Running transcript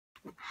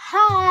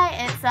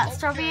Hi, it's that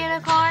Strawberry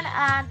Unicorn,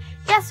 and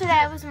yesterday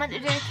I was meant to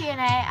do a Q&A.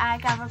 I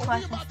gathered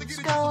questions from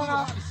school and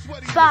all,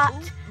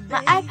 but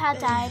my iPad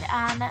died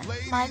and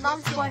my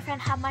mom's boyfriend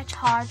had my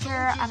charger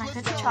and I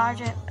couldn't charge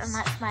it, and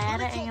that's my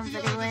editing and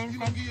videoing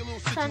thing.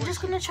 So I'm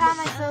just going to try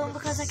my phone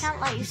because I can't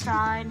let you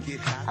down.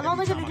 I'm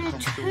only going to do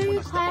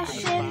 2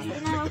 questions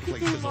and then I could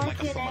do more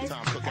Q&As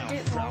and do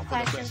more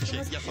questions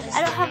because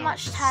I don't have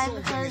much time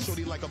because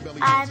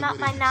I'm at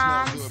my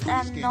nan's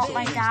and not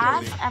my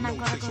dad's, and I'm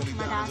going to go to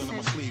my dad's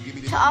soon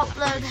to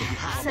upload.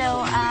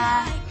 So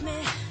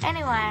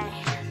anyway,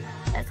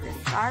 let's get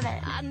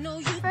started.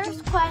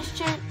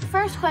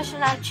 First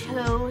question I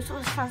chose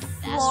was from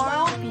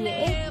Floral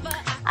Beauty,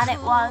 and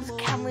it was,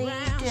 can we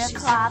do a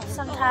collab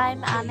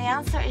sometime? And the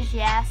answer is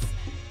yes,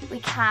 we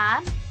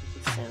can.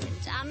 So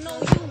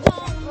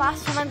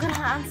last one I'm going to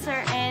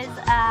answer is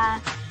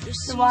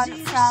the one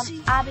from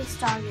Abby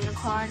Star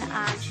Unicorn,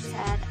 and she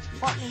said,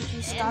 what made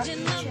you start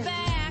YouTube?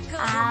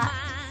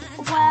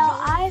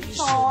 Well, I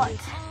thought,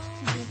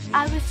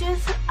 I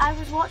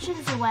was watching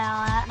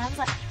Zoella and I was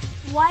like,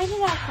 why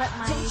did I quit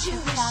my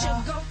YouTube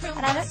channel?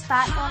 And I looked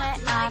back on it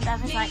and I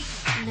was like,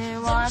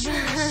 new one.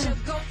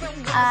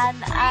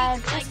 And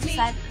I've just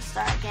decided to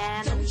start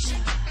again and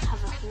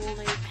have a whole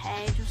new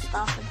page of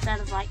stuff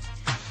instead of like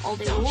all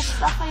the old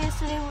stuff I used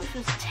to do, which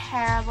was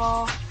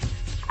terrible.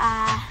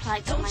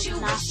 Like my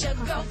gymnastics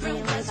was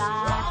really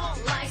bad.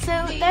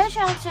 So there's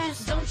your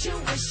answers There's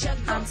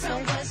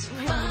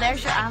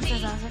your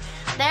answers answered.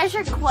 There's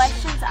your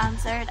questions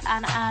answered.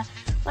 And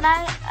when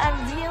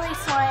I'm really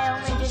sorry I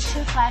only did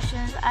 2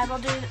 questions. I will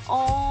do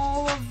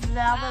all of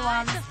the other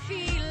ones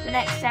the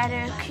next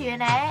day of Q&A,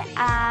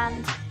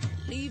 and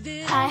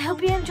I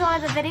hope you enjoy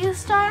the video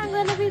star I'm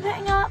going to be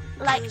putting up.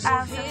 Like and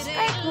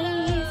subscribe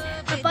please.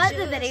 About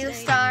the video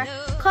star,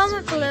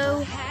 comment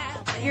below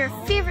your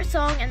favourite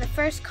song in the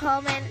first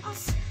song comment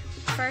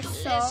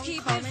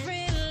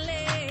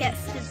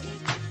gets to,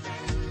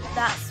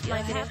 that's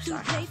my video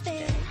star.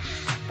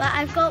 But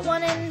I've got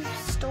one in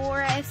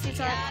store if these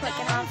aren't quick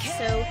enough,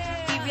 so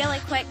be really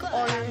quick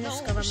or you're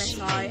just gonna miss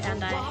out,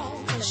 and I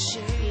can use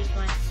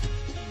my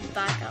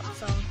backup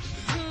song.